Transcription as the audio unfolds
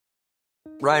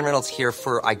Ryan Reynolds here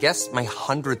for, I guess, my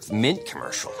 100th Mint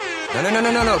commercial.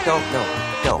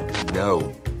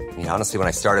 No. I mean, honestly, when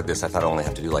I started this, I thought I only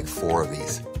have to do like 4 of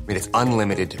these. I mean, it's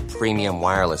unlimited premium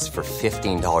wireless for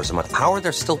 $15 a month. How are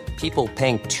there still people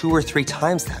paying 2 or 3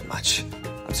 times that much?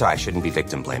 I'm sorry, I shouldn't be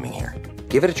victim blaming here.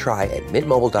 Give it a try at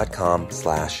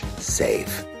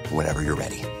mintmobile.com/save. Whenever you're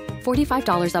ready.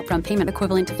 $45 upfront payment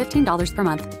equivalent to $15 per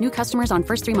month. New customers on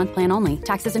first 3-month plan only.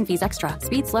 Taxes and fees extra.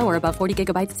 Speed slower above 40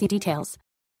 gigabytes. See details.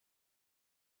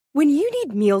 When you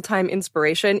need mealtime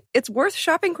inspiration, it's worth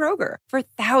shopping Kroger for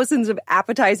thousands of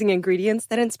appetizing ingredients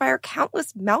that inspire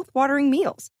countless mouth-watering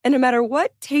meals. And no matter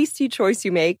what tasty choice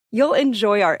you make, you'll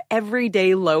enjoy our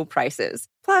everyday low prices.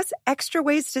 Plus, extra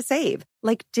ways to save,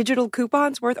 like digital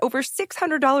coupons worth over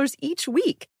 $600 each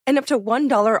week and up to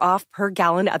 $1 off per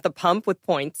gallon at the pump with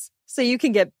points. So you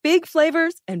can get big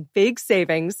flavors and big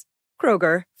savings.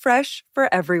 Kroger, fresh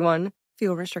for everyone.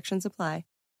 Fuel restrictions apply.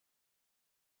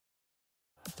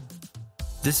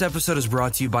 This episode is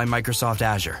brought to you by Microsoft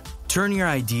Azure. Turn your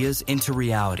ideas into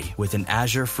reality with an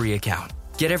Azure free account.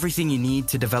 Get everything you need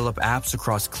to develop apps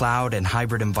across cloud and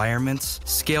hybrid environments,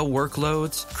 scale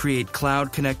workloads, create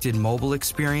cloud-connected mobile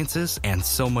experiences, and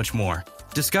so much more.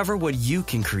 Discover what you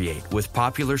can create with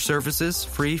popular services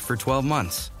free for 12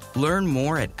 months. Learn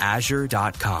more at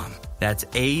azure.com. That's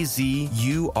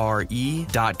AZURE.com.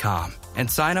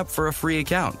 And sign up for a free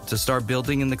account to start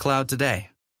building in the cloud today.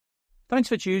 Thanks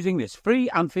for choosing this free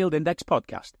Anfield Index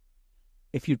podcast.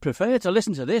 If you'd prefer to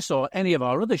listen to this or any of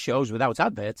our other shows without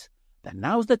adverts, then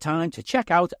now's the time to check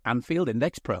out Anfield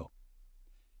Index Pro.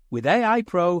 With AI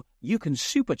Pro, you can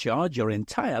supercharge your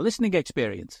entire listening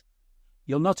experience.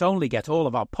 You'll not only get all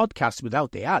of our podcasts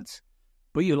without the ads,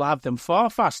 but you'll have them far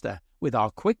faster with our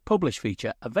Quick Publish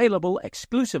feature available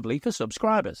exclusively for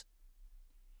subscribers.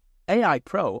 AI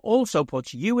Pro also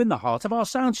puts you in the heart of our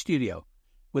sound studio,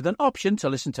 with an option to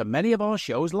listen to many of our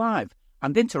shows live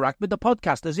and interact with the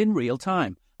podcasters in real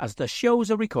time as the shows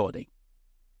are recording.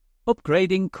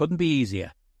 Upgrading couldn't be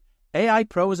easier. AI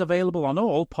Pro is available on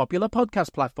all popular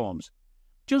podcast platforms.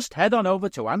 Just head on over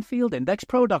to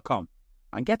AnfieldIndexPro.com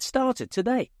and get started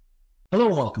today. Hello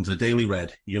and welcome to the Daily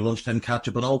Red, your lunchtime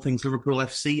catch-up on all things Liverpool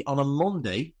FC on a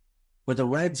Monday, where the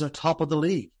Reds are top of the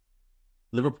league.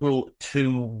 Liverpool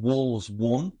 2, Wolves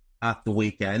 1 at the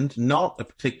weekend. Not a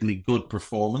particularly good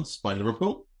performance by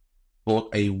Liverpool, but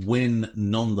a win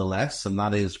nonetheless, and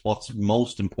that is what's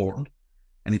most important.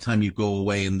 Anytime you go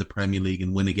away in the Premier League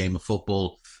and win a game of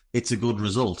football, it's a good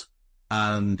result.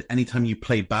 And anytime you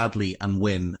play badly and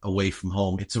win away from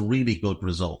home, it's a really good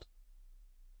result.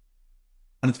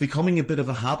 And it's becoming a bit of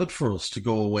a habit for us to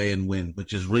go away and win,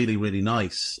 which is really, really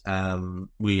nice.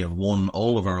 We have won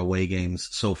all of our away games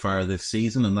so far this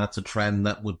season, and that's a trend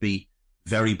that would be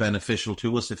very beneficial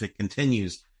to us if it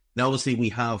continues. Now, obviously, we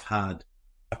have had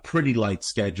a pretty light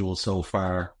schedule so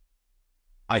far.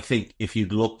 I think if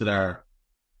you'd looked at our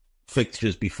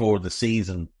fixtures before the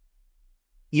season,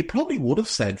 you probably would have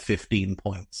said 15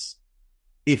 points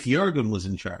if Jurgen was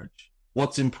in charge.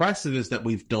 What's impressive is that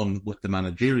we've done with the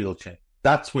managerial change.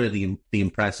 That's where the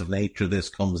impressive nature of this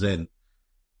comes in.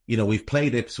 You know, we've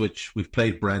played Ipswich, we've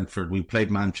played Brentford, we've played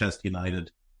Manchester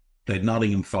United, played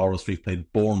Nottingham Forest, we've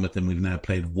played Bournemouth, and we've now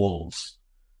played Wolves.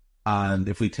 And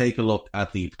if we take a look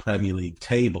at the Premier League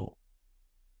table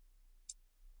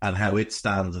and how it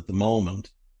stands at the moment,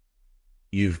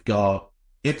 you've got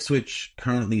Ipswich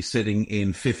currently sitting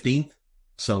in 15th.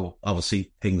 So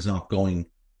obviously things not going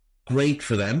great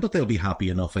for them, but they'll be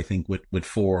happy enough, I think, with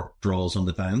 4 draws on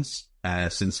the bounce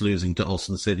since losing to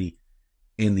Ulster City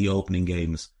in the opening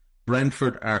games.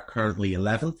 Brentford are currently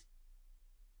 11th.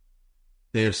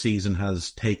 Their season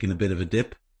has taken a bit of a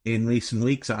dip in recent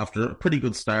weeks after a pretty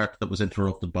good start that was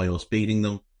interrupted by us beating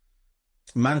them.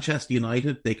 Manchester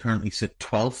United, they currently sit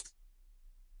 12th,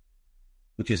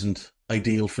 which isn't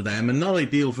ideal for them, and not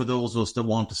ideal for those of us that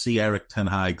want to see Eric Ten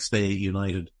Hag stay at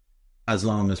United as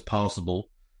long as possible.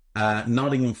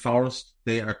 Nottingham Forest,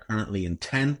 they are currently in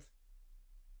 10th.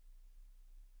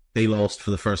 They lost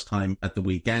for the first time at the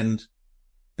weekend.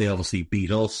 They obviously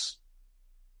beat us.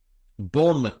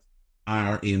 Bournemouth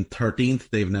are in 13th.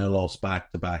 They've now lost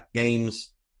back-to-back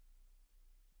games.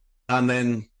 And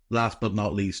then, last but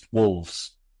not least,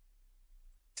 Wolves,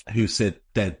 who sit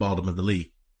dead bottom of the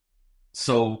league.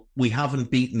 So we haven't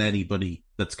beaten anybody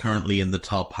that's currently in the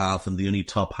top half, and the only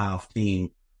top half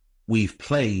team we've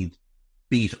played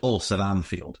beat us at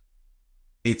Anfield.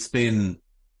 It's been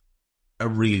a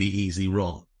really easy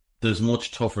run. There's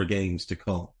much tougher games to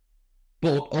come.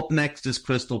 But up next is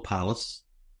Crystal Palace,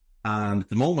 and at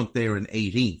the moment they're in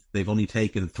 18th. They've only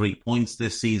taken 3 points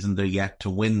this season. They're yet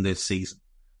to win this season.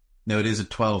 Now, it is a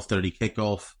 12:30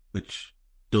 kickoff, which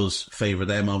does favour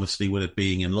them, obviously, with it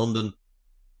being in London.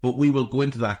 But we will go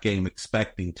into that game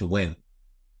expecting to win.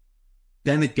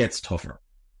 Then it gets tougher.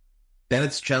 Then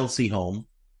it's Chelsea home.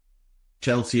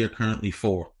 Chelsea are currently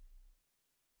 4th.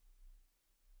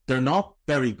 They're not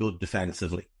very good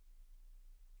defensively.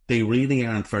 They really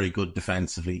aren't very good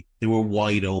defensively. They were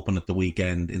wide open at the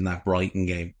weekend in that Brighton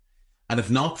game. And if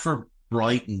not for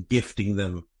Brighton gifting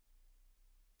them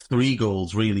 3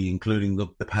 goals, really, including the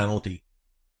penalty,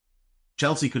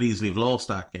 Chelsea could easily have lost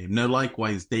that game. Now,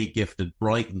 likewise, they gifted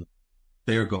Brighton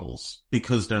their goals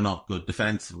because they're not good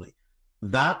defensively.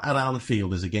 That at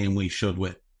Anfield is a game we should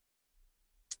win.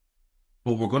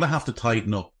 But we're going to have to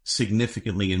tighten up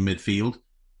significantly in midfield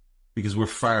because we're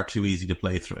far too easy to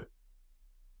play through.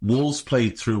 Wolves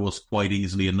played through us quite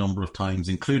easily a number of times,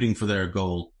 including for their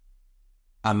goal.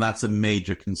 And that's a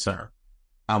major concern.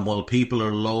 And while people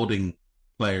are loading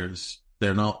players,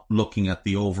 they're not looking at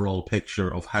the overall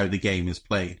picture of how the game is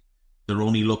played. They're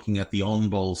only looking at the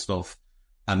on-ball stuff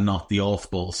and not the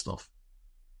off-ball stuff.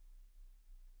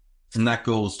 And that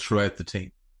goes throughout the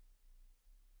team.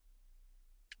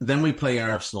 Then we play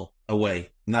Arsenal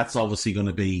away. And that's obviously going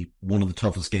to be one of the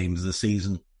toughest games of the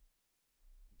season.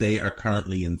 They are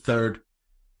currently in 3rd.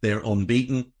 They're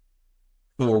unbeaten.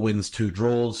 4 wins, 2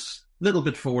 draws. Little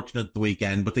bit fortunate the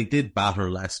weekend, but they did batter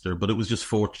Leicester. But it was just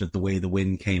fortunate the way the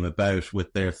win came about,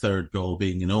 with their 3rd goal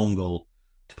being an own goal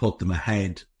to put them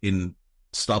ahead in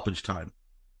stoppage time.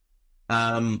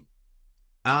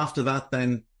 After that,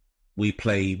 then, we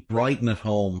play Brighton at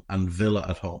home and Villa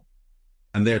at home.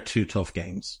 And they're 2 tough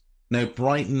games. Now,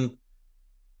 Brighton,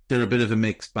 they're a bit of a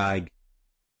mixed bag.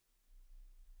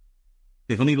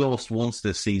 They've only lost once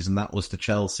this season. That was to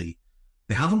Chelsea.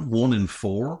 They haven't won in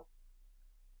 4.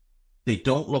 They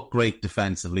don't look great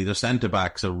defensively. Their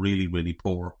centre-backs are really, really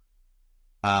poor.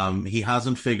 He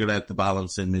hasn't figured out the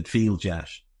balance in midfield yet,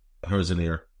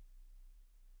 Herzlinger.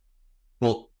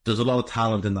 But there's a lot of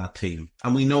talent in that team.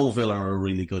 And we know Villa are a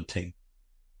really good team.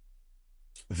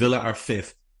 Villa are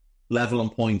 5th, level on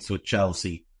points with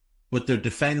Chelsea. But their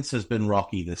defence has been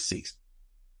rocky this season.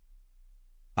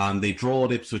 And they draw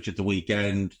at Ipswich at the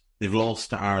weekend. They've lost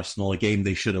to Arsenal, a game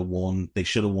they should have won. They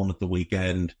should have won at the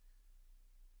weekend.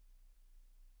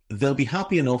 They'll be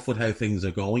happy enough with how things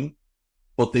are going,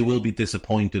 but they will be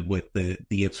disappointed with the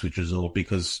Ipswich result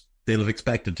because they'll have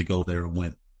expected to go there and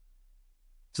win.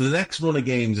 So the next run of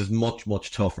games is much,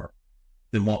 much tougher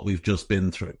than what we've just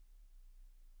been through.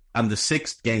 And the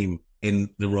 6th game in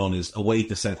the run is away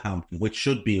to Southampton, which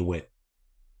should be a win.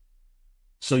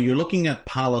 So you're looking at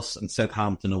Palace and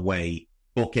Southampton away,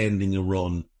 bookending a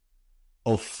run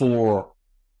of 4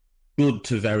 good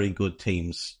to very good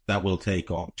teams that will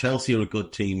take on. Chelsea are a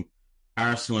good team,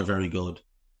 Arsenal are very good,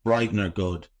 Brighton are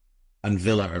good, and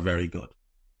Villa are very good.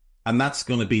 And that's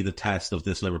going to be the test of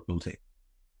this Liverpool team.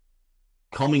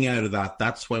 Coming out of that,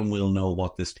 that's when we'll know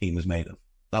what this team is made of.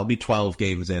 That'll be 12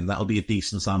 games in. That'll be a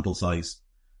decent sample size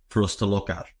for us to look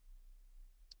at.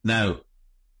 Now,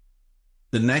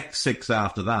 the next 6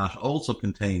 after that also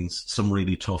contains some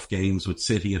really tough games with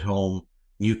City at home,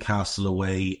 Newcastle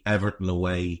away, Everton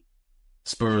away,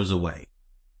 Spurs away.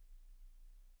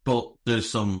 But there's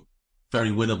some very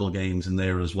winnable games in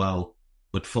there as well,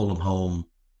 with Fulham home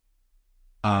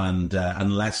and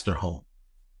Leicester home.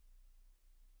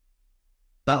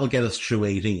 That'll get us through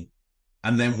 18.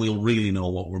 And then we'll really know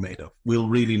what we're made of. We'll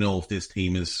really know if this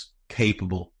team is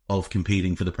capable of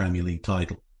competing for the Premier League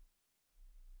title.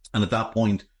 And at that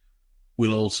point,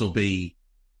 we'll also be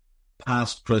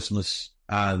past Christmas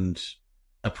and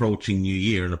approaching New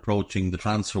Year and approaching the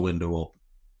transfer window open.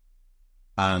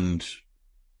 And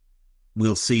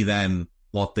we'll see then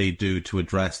what they do to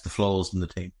address the flaws in the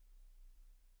team.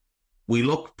 We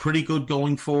look pretty good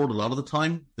going forward a lot of the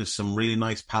time. There's some really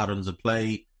nice patterns of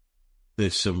play.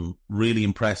 There's some really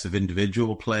impressive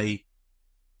individual play.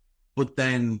 But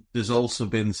then there's also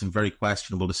been some very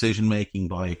questionable decision-making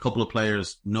by a couple of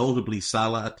players, notably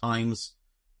Salah at times,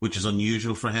 which is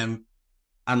unusual for him,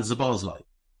 and Szoboszlai.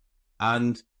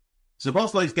 And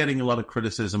Szoboszlai's getting a lot of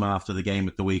criticism after the game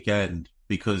at the weekend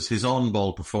because his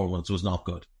on-ball performance was not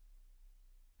good.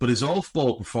 But his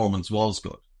off-ball performance was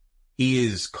good. He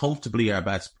is comfortably our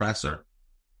best presser.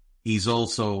 He's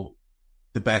also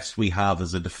the best we have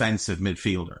as a defensive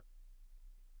midfielder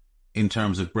in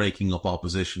terms of breaking up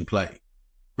opposition play.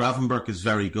 Gravenberch is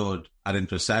very good at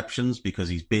interceptions because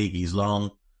he's big, he's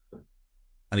long,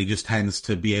 and he just tends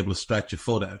to be able to stretch a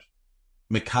foot out.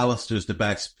 McAllister's the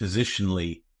best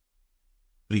positionally,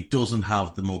 but he doesn't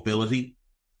have the mobility.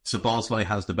 Szoboszlai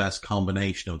has the best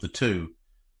combination of the two.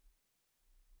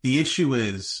 The issue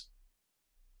is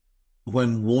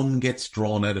when one gets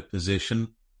drawn out of position,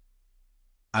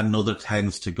 another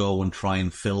tends to go and try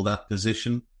and fill that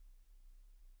position,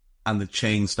 and the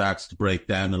chain starts to break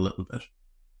down a little bit.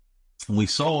 And we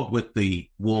saw it with the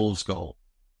Wolves goal,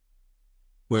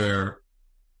 where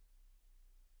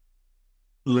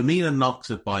Lemina knocks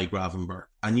it by Gravenberch,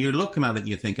 and you're looking at it and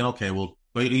you're thinking, okay, well,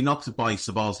 he knocks it by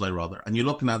Szoboszlai rather, and you're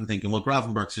looking at it and thinking, well,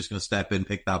 Gravenberch's just going to step in,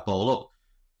 pick that ball up,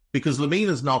 because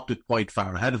Lemina's knocked it quite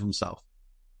far ahead of himself,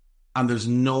 and there's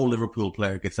no Liverpool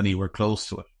player gets anywhere close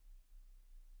to it.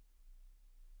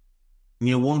 And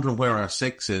you're wondering where our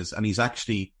 6 is, and he's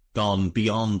actually gone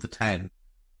beyond the 10,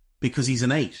 because he's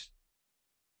an 8.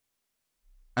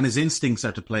 And his instincts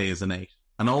are to play as an 8,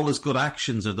 and all his good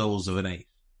actions are those of an 8.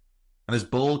 And his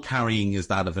ball carrying is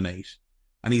that of an 8.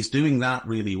 And he's doing that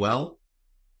really well.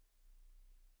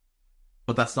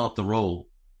 But that's not the role.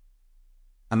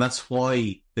 And that's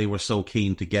why they were so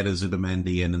keen to get a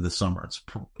Zubimendi in the summer.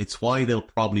 It's why they'll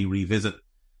probably revisit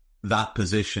that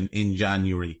position in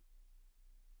January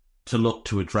to look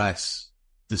to address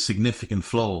the significant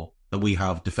flaw that we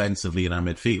have defensively in our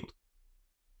midfield.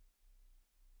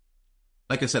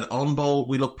 Like I said, on ball,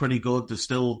 we look pretty good. There's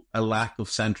still a lack of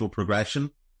central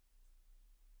progression.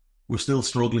 We're still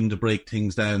struggling to break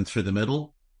things down through the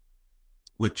middle,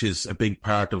 which is a big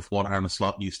part of what Arne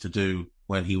Slot used to do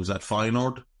when he was at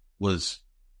Feyenoord, was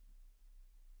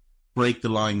break the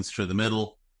lines through the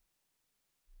middle,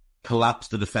 collapse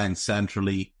the defence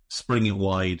centrally, spring it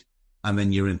wide, and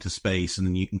then you're into space, and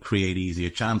then you can create easier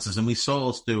chances. And we saw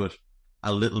us do it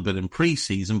a little bit in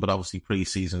pre-season, but obviously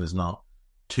pre-season is not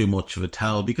too much of a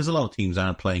tell because a lot of teams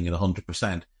aren't playing at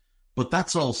 100%. But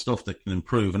that's all stuff that can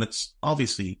improve, and it's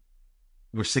obviously...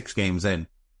 We're 6 games in,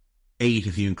 8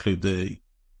 if you include the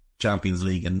Champions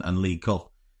League and League Cup.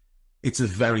 It's a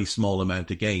very small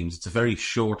amount of games. It's a very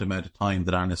short amount of time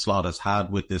that Arne Slot has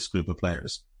had with this group of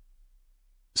players.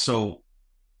 So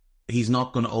he's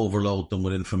not going to overload them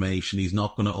with information. He's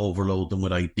not going to overload them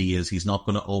with ideas. He's not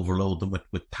going to overload them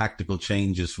with tactical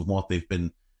changes from what they've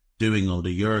been doing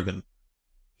under Jurgen.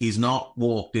 He's not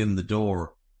walked in the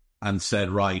door and said,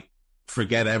 right,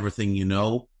 forget everything you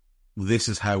know. This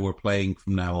is how we're playing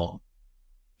from now on.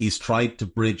 He's tried to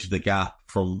bridge the gap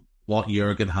from what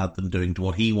Jurgen had them doing to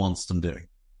what he wants them doing.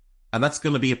 And that's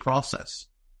going to be a process.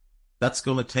 That's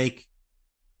going to take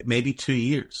maybe 2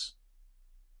 years.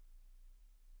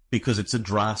 Because it's a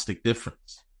drastic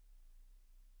difference.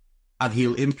 And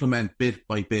he'll implement bit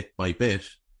by bit by bit.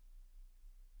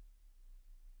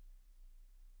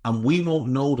 And we won't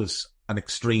notice an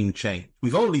extreme change.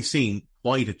 We've already seen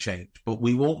quite a change, but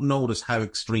we won't notice how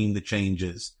extreme the change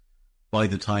is by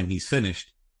the time he's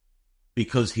finished,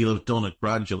 because he'll have done it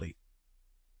gradually.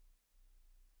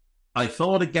 I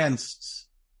thought against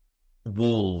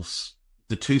Wolves,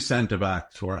 the 2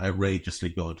 centre-backs were outrageously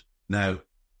good. Now,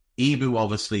 Ibu,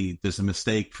 obviously, there's a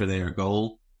mistake for their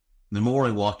goal. The more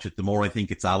I watch it, the more I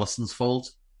think it's Alisson's fault.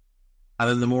 And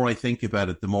then the more I think about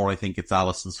it, the more I think it's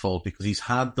Alisson's fault, because he's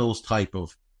had those type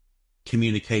of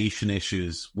communication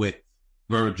issues with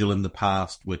Virgil in the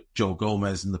past, with Joe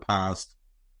Gomez in the past,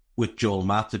 with Joel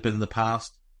Matip in the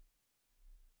past.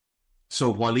 So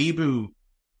while Ibu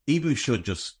should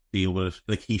just deal with it,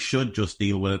 like he should just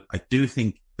deal with it, I do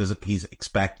think he's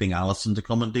expecting Alisson to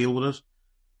come and deal with it.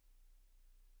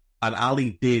 And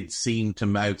Ali did seem to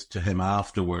mouth to him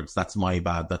afterwards, that's my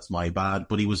bad.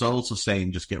 But he was also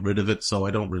saying, just get rid of it, so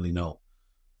I don't really know.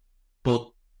 But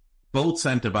both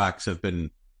centre-backs have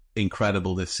been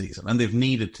incredible this season, and they've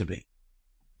needed to be.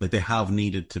 Like, they have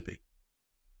needed to be.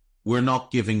 We're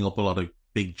not giving up a lot of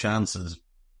big chances,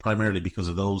 primarily because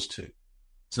of those two.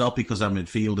 It's not because our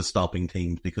midfield is stopping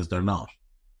teams, because they're not.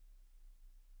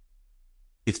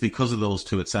 It's because of those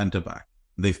two at centre-back.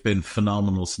 They've been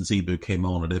phenomenal since Ibu came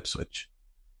on at Ipswich.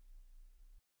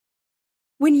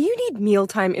 When you need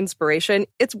mealtime inspiration,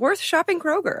 it's worth shopping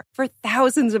Kroger. For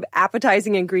thousands of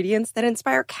appetizing ingredients that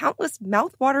inspire countless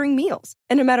mouth-watering meals.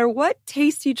 And no matter what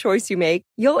tasty choice you make,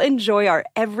 you'll enjoy our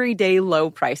everyday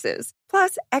low prices.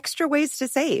 Plus, extra ways to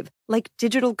save, like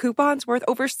digital coupons worth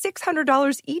over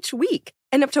 $600 each week.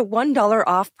 And up to $1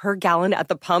 off per gallon at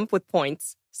the pump with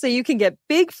points. So you can get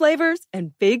big flavors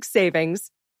and big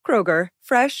savings. Kroger,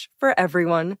 fresh for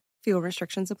everyone. Fuel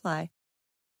restrictions apply.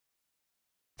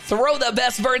 Throw the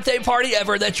best birthday party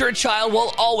ever that your child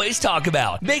will always talk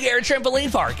about. Big Air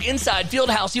Trampoline Park inside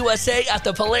Fieldhouse USA at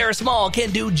the Polaris Mall can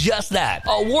do just that.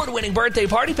 Award-winning birthday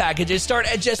party packages start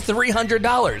at just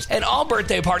 $300. And all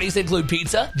birthday parties include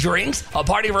pizza, drinks, a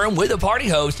party room with a party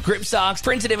host, grip socks,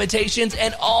 printed invitations,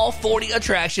 and all 40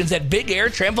 attractions at Big Air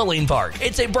Trampoline Park.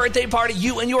 It's a birthday party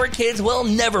you and your kids will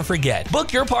never forget.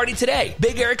 Book your party today.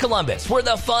 Big Air Columbus, where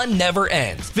the fun never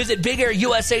ends. Visit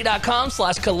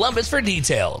BigAirUSA.com/Columbus for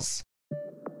details.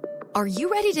 Are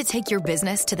you ready to take your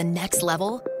business to the next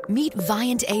level? Meet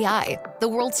Viant AI, the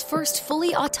world's first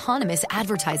fully autonomous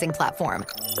advertising platform.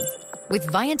 With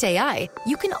Viant AI,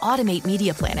 you can automate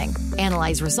media planning,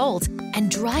 analyze results,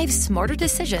 and drive smarter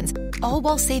decisions, all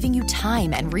while saving you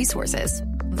time and resources.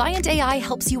 Viant AI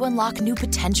helps you unlock new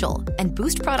potential and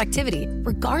boost productivity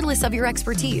regardless of your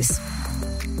expertise.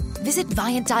 Visit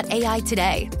Viant.ai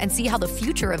today and see how the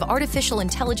future of artificial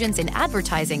intelligence in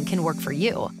advertising can work for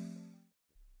you.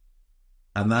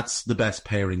 And that's the best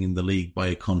pairing in the league by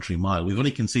a country mile. We've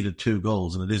only conceded 2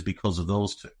 goals, and it is because of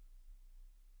those 2.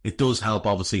 It does help,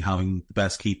 obviously, having the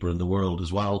best keeper in the world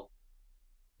as well.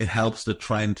 It helps that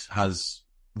Trent has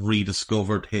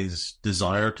rediscovered his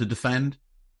desire to defend.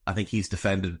 I think he's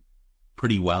defended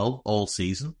pretty well all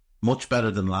season, much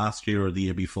better than last year or the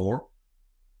year before.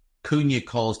 Cunha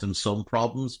caused him some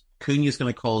problems. Cunha's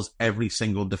going to cause every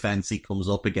single defence he comes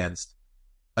up against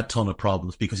a ton of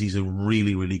problems because he's a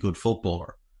really, really good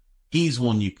footballer. He's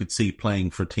one you could see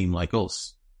playing for a team like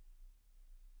us.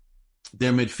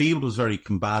 Their midfield was very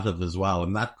combative as well,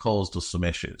 and that caused us some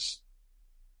issues.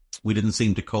 We didn't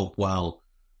seem to cope well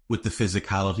with the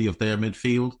physicality of their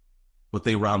midfield, but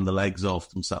they ran the legs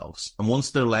off themselves. And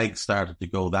once their legs started to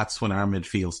go, that's when our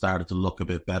midfield started to look a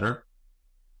bit better.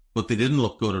 But they didn't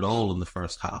look good at all in the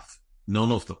first half.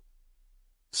 None of them.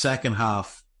 Second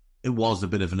half, it was a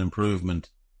bit of an improvement.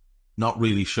 Not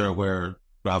really sure where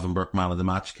Gravenberch man of the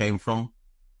match came from,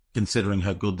 considering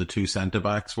how good the 2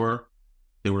 centre-backs were.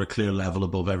 They were a clear level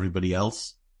above everybody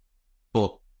else.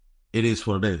 But it is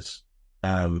what it is.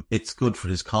 It's good for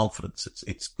his confidence.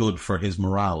 It's good for his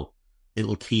morale.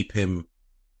 It'll keep him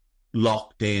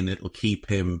locked in. It'll keep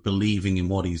him believing in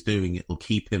what he's doing. It'll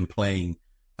keep him playing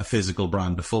a physical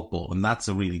brand of football. And that's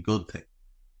a really good thing.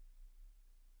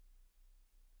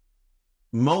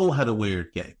 Mo had a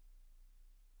weird game.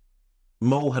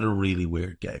 Mo had a really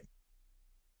weird game.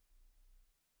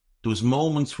 There was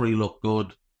moments where he looked good.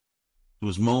 There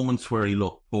was moments where he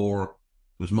looked poor.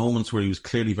 There was moments where he was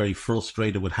clearly very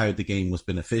frustrated with how the game was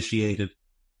being officiated.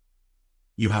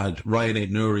 You had Ryan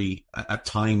Aït-Nouri at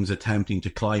times attempting to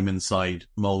climb inside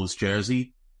Mo's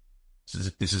jersey.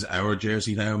 This is our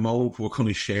jersey now, Mo. We're going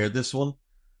to share this one.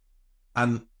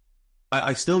 And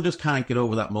I still just can't get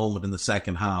over that moment in the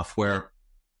second half where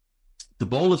the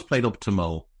ball is played up to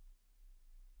Mo.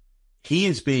 He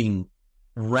is being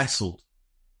wrestled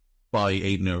by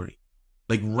Aït-Nouri.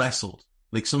 Like wrestled.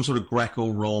 Like some sort of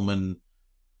Greco-Roman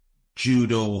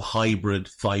judo hybrid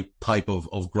type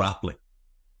of grappling.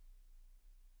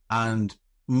 And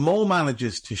Mo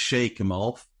manages to shake him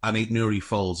off and Aït-Nouri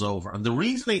falls over. And the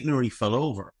reason Aït-Nouri fell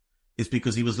over is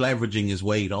because he was leveraging his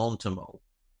weight onto Mo.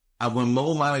 And when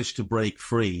Mo managed to break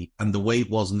free and the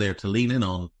weight wasn't there to lean in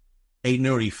on,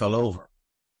 Aït-Nouri fell over.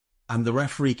 And the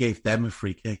referee gave them a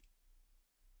free kick.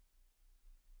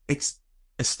 It's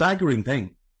a staggering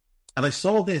thing. And I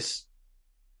saw this,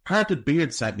 Parted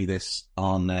Beard sent me this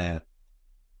on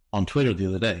Twitter the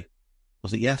other day.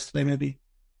 Was it yesterday maybe?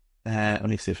 Let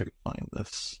me see if I can find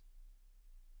this.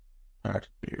 Parted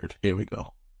Beard. Here we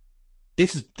go.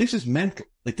 This is mental.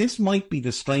 Like, this might be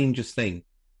the strangest thing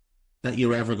that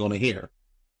you're ever going to hear.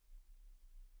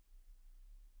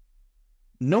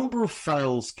 Number of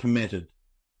fouls committed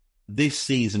this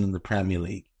season in the Premier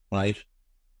League, right?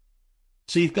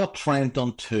 So you've got Trent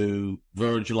on 2,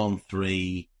 Virgil on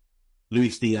 3,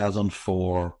 Luis Diaz on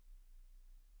 4.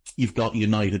 You've got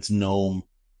United's Gnome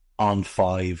on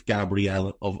 5,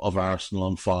 Gabriel of Arsenal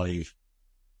on 5.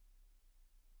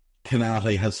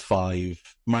 Konate has 5,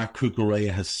 Marc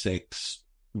Cucurella has 6,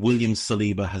 William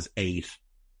Saliba has 8,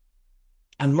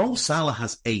 and Mo Salah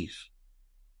has 8.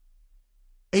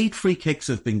 8 free kicks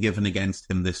have been given against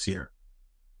him this year.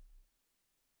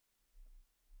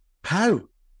 How?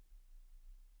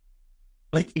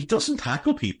 Like, he doesn't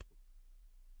tackle people.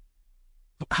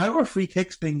 How are free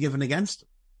kicks being given against him?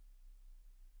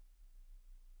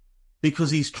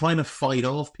 Because he's trying to fight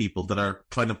off people that are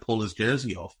trying to pull his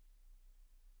jersey off.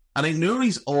 And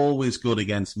Aït-Nouri's always good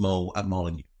against Mo at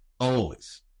Molineux.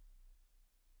 Always.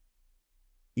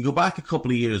 You go back a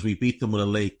couple of years, we beat them with a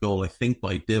late goal, I think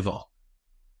by Divock.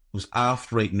 It was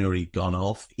after Aït-Nouri had gone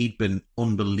off. He'd been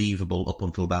unbelievable up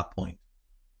until that point.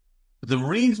 But the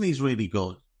reason he's really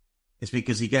good is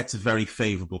because he gets a very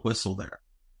favourable whistle there.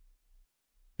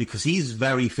 Because he's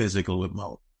very physical with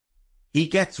Mo. He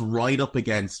gets right up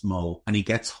against Mo and he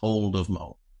gets hold of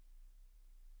Mo.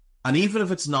 And even if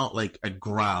it's not like a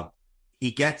grab, he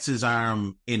gets his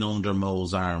arm in under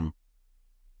Mo's arm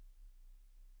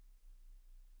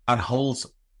and holds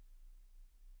him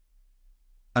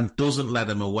and doesn't let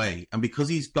him away. And because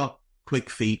he's got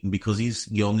quick feet and because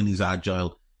he's young and he's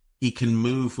agile, he can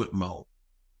move with Mo.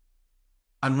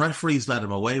 And referees let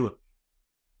him away with it.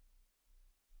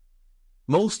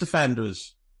 Most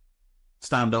defenders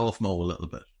stand off Mo a little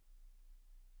bit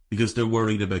because they're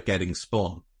worried about getting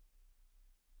spun.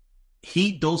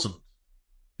 He doesn't,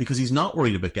 because he's not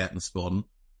worried about getting spun,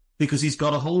 because he's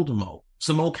got a hold of Mo,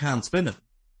 so Mo can't spin him.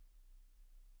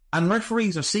 And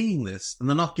referees are seeing this, and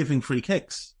they're not giving free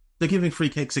kicks. They're giving free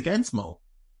kicks against Mo,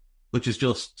 which is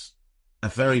just a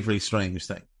very, very strange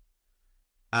thing.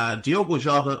 Diogo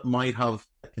Jota might have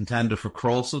a contender for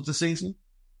cross of the season.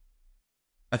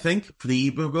 I think for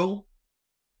the Ibu goal,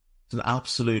 it's an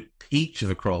absolute peach of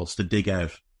a cross to dig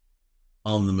out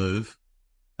on the move.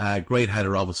 Great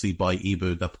header, obviously, by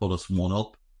Ibu that put us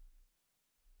 1-up.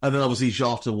 And then obviously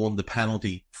Jota won the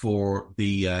penalty for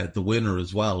the winner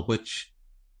as well, which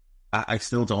I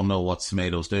still don't know what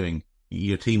Semedo's doing.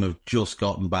 Your team have just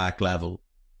gotten back level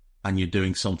and you're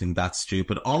doing something that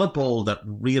stupid on a ball that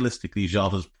realistically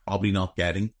Jota's probably not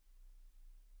getting.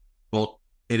 But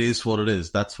it is what it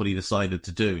is. That's what he decided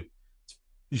to do.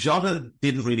 Jota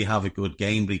didn't really have a good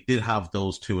game, but he did have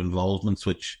those two involvements,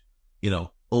 which,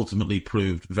 ultimately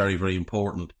proved very, very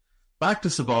important. Back to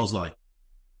Szoboszlai.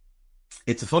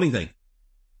 It's a funny thing.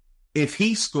 If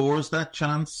he scores that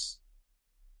chance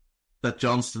that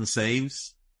Johnston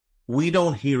saves, we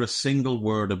don't hear a single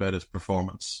word about his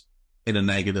performance in a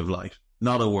negative light.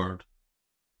 Not a word.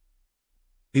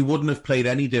 He wouldn't have played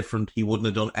any different. He wouldn't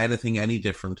have done anything any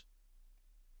different.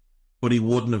 But he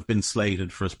wouldn't have been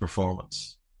slated for his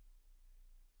performance.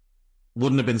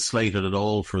 Wouldn't have been slated at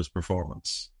all for his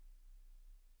performance.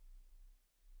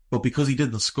 But because he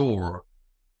didn't score,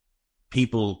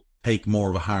 people take more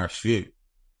of a harsh view.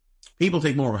 People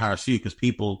take more of a harsh view because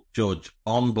people judge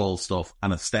on-ball stuff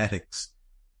and aesthetics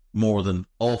more than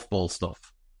off-ball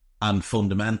stuff and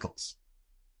fundamentals.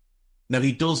 Now,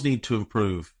 he does need to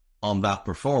improve on that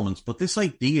performance, but this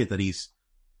idea that he's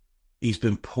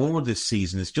been poor this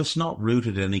season is just not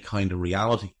rooted in any kind of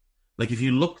reality. Like, if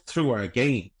you look through our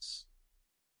games,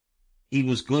 he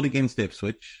was good against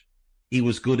Ipswich, he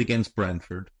was good against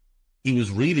Brentford, he was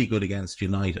really good against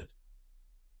United,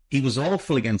 he was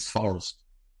awful against Forest.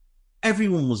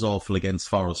 Everyone was awful against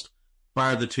Forest,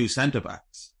 bar the two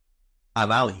centre-backs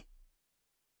and Ali.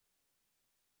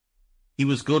 He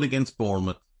was good against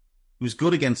Bournemouth, he was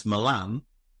good against Milan,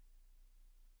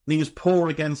 and he was poor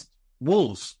against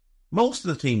Wolves. Most of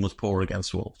the team was poor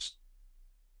against Wolves.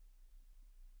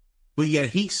 But yet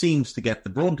he seems to get the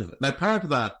brunt of it. Now, part of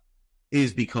that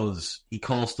is because he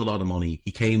cost a lot of money.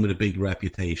 He came with a big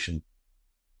reputation.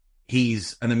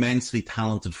 He's an immensely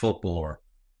talented footballer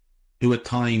who at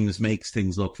times makes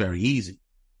things look very easy.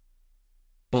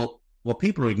 But what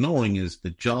people are ignoring is the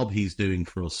job he's doing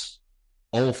for us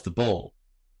off the ball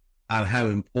and how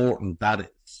important that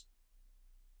is.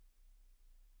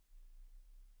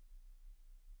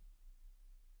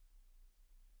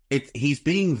 He's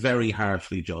being very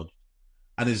harshly judged,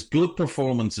 and his good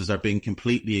performances are being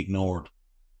completely ignored,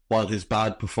 while his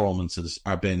bad performances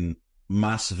are being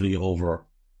massively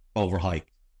overhyped.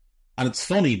 And it's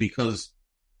funny because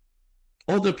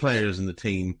other players in the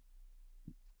team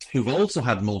who've also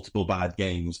had multiple bad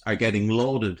games are getting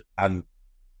loaded and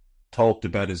talked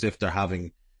about as if they're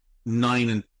having 9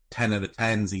 and 10 out of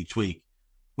 10s each week,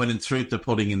 when in truth they're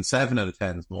putting in 7 out of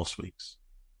 10s most weeks.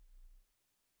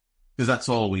 Because that's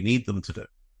all we need them to do.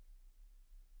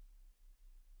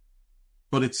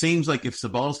 But it seems like if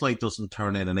Szoboszlai doesn't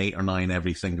turn in an 8 or 9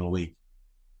 every single week,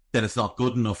 then it's not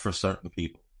good enough for certain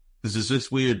people. Because there's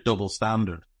this weird double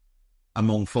standard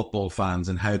among football fans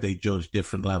in how they judge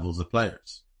different levels of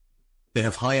players. They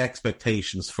have high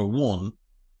expectations for one,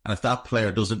 and if that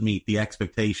player doesn't meet the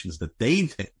expectations that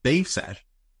they've set,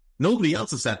 nobody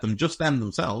else has set them, just them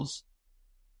themselves,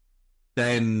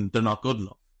 then they're not good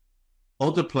enough.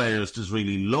 Other players there's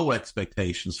really low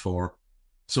expectations for,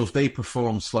 so if they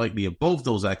perform slightly above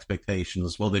those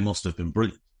expectations, well, they must have been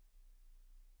brilliant.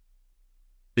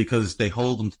 Because they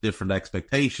hold them to different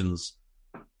expectations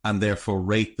and therefore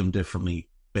rate them differently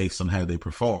based on how they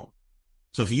perform.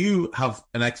 So if you have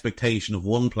an expectation of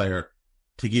one player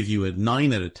to give you a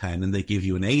 9 out of 10 and they give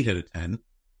you an 8 out of 10,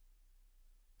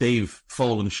 they've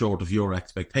fallen short of your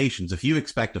expectations. If you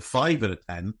expect a 5 out of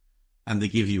 10 and they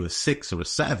give you a 6 or a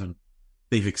 7,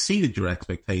 they've exceeded your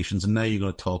expectations and now you're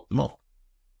going to talk them up.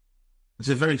 It's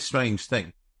a very strange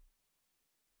thing.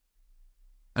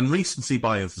 And recency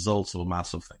bias is also a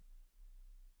massive thing.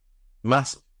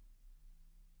 Massive.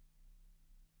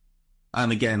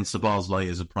 And again, Szoboszlai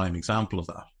is a prime example of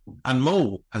that. And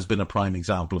Mo has been a prime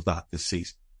example of that this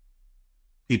season.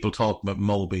 People talk about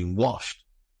Mo being washed,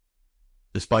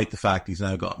 despite the fact he's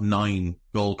now got 9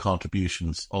 goal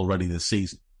contributions already this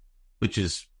season, which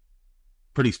is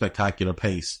pretty spectacular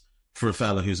pace for a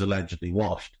fella who's allegedly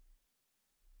washed.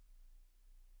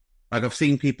 Like, I've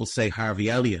seen people say Harvey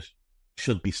Elliott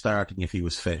should be starting if he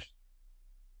was fit.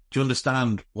 Do you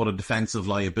understand what a defensive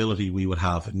liability we would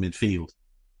have in midfield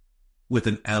with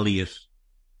an Elliott,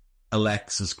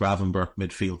 Alexis, Gravenberch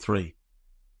midfield three?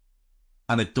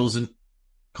 And it doesn't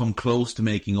come close to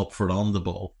making up for it on the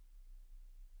ball.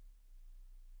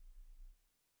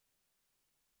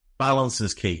 Balance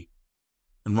is key.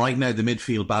 And right now the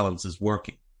midfield balance is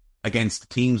working. Against the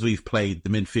teams we've played, the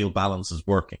midfield balance is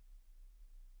working.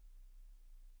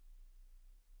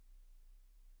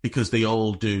 Because they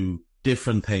all do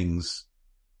different things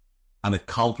and it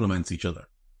complements each other.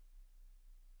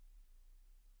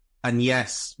 And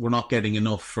yes, we're not getting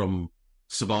enough from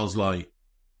Szoboszlai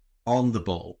on the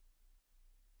ball.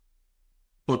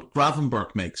 But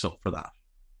Gravenberch makes up for that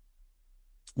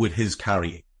with his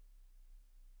carrying,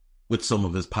 with some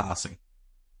of his passing.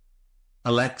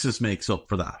 Alexis makes up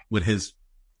for that with his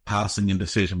passing and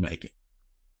decision-making.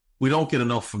 We don't get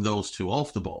enough from those two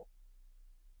off the ball,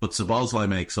 but Szoboszlai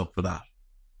makes up for that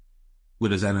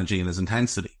with his energy and his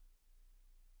intensity.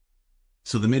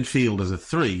 So the midfield as a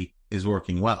three is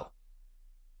working well,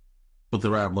 but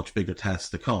there are much bigger tests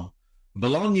to come.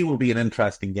 Bologna will be an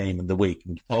interesting game in the week,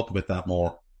 and we'll talk about that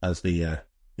more as the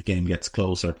game gets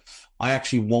closer. I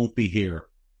actually won't be here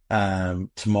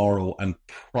tomorrow and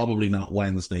probably not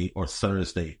Wednesday or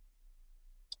Thursday,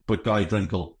 but Guy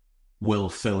Drinkle will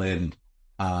fill in,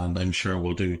 and I'm sure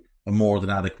we'll do a more than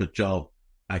adequate job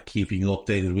at keeping you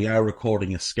updated. We are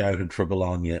recording a Scouted for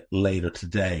Bologna later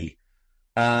today.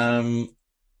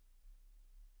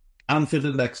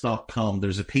 AnfieldIndex.com,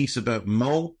 there's a piece about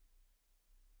Mo.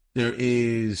 There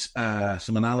is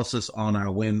some analysis on our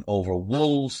win over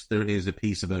Wolves. There is a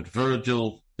piece about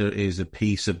Virgil. There is a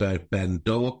piece about Ben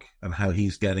Doak and how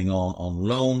he's getting on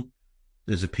loan.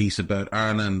 There's a piece about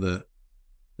Arne and the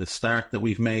start that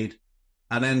we've made.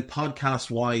 And then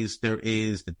podcast-wise, there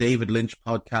is the David Lynch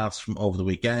podcast from over the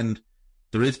weekend.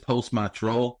 There is Post-Match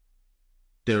Raw.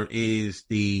 There is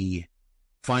the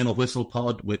Final Whistle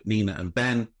pod with Nina and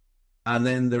Ben. And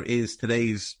then there is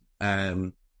today's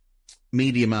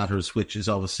Media Matters, which is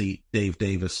obviously Dave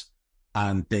Davis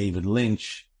and David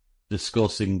Lynch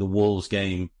discussing the Wolves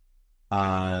game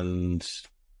and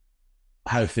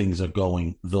how things are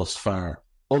going thus far.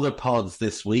 Other pods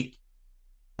this week,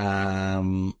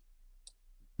 like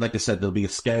I said, there'll be a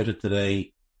Scouted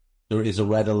today. There is a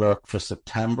Red Alert for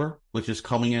September, which is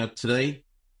coming out today.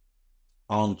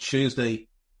 On Tuesday,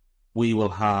 we will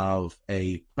have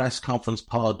a press conference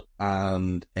pod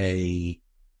and I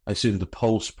assume the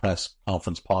post-press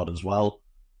conference pod as well.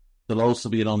 There'll also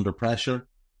be an Under Pressure.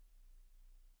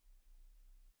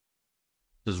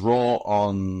 There's Raw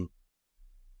on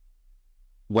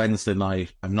Wednesday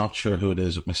night. I'm not sure who it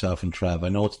is with myself and Trev. I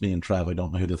know it's me and Trev. I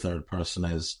don't know who the third person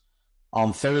is.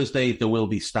 On Thursday, there will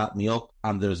be Stat Me Up,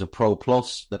 and there's a Pro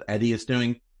Plus that Eddie is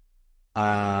doing.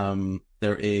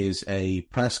 There is a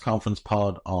press conference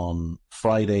pod on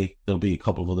Friday. There'll be a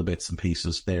couple of other bits and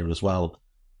pieces there as well.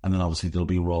 And then obviously there'll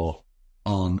be Raw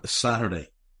on Saturday.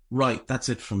 Right, that's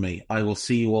it from me. I will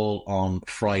see you all on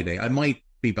Friday. I might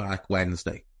be back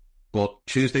Wednesday, but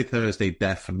Tuesday, Thursday,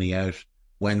 definitely out.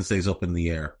 Wednesday's up in the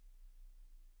air.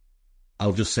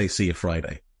 I'll just say see you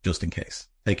Friday, just in case.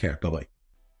 Take care. Bye-bye.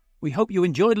 We hope you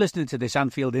enjoyed listening to this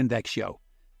Anfield Index show.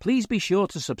 Please be sure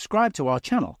to subscribe to our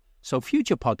channel so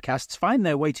future podcasts find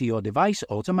their way to your device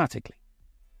automatically.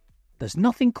 There's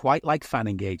nothing quite like fan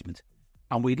engagement,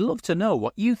 and we'd love to know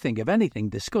what you think of anything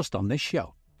discussed on this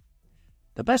show.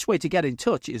 The best way to get in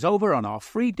touch is over on our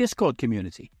free Discord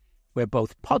community, where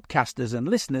both podcasters and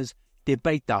listeners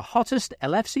debate the hottest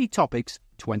LFC topics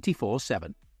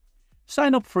 24/7.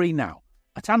 Sign up free now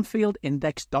at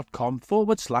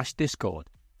AnfieldIndex.com/Discord.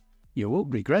 You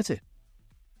won't regret it.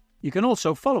 You can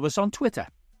also follow us on Twitter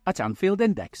at Anfield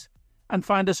Index and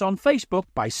find us on Facebook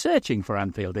by searching for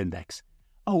Anfield Index.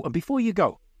 Oh, and before you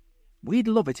go, we'd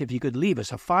love it if you could leave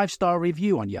us a 5-star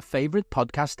review on your favourite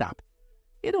podcast app.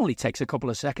 It only takes a couple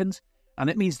of seconds, and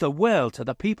it means the world to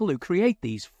the people who create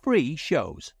these free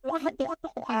shows.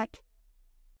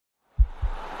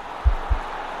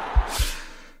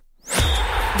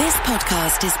 This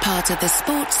podcast is part of the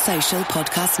Sports Social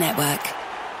Podcast Network.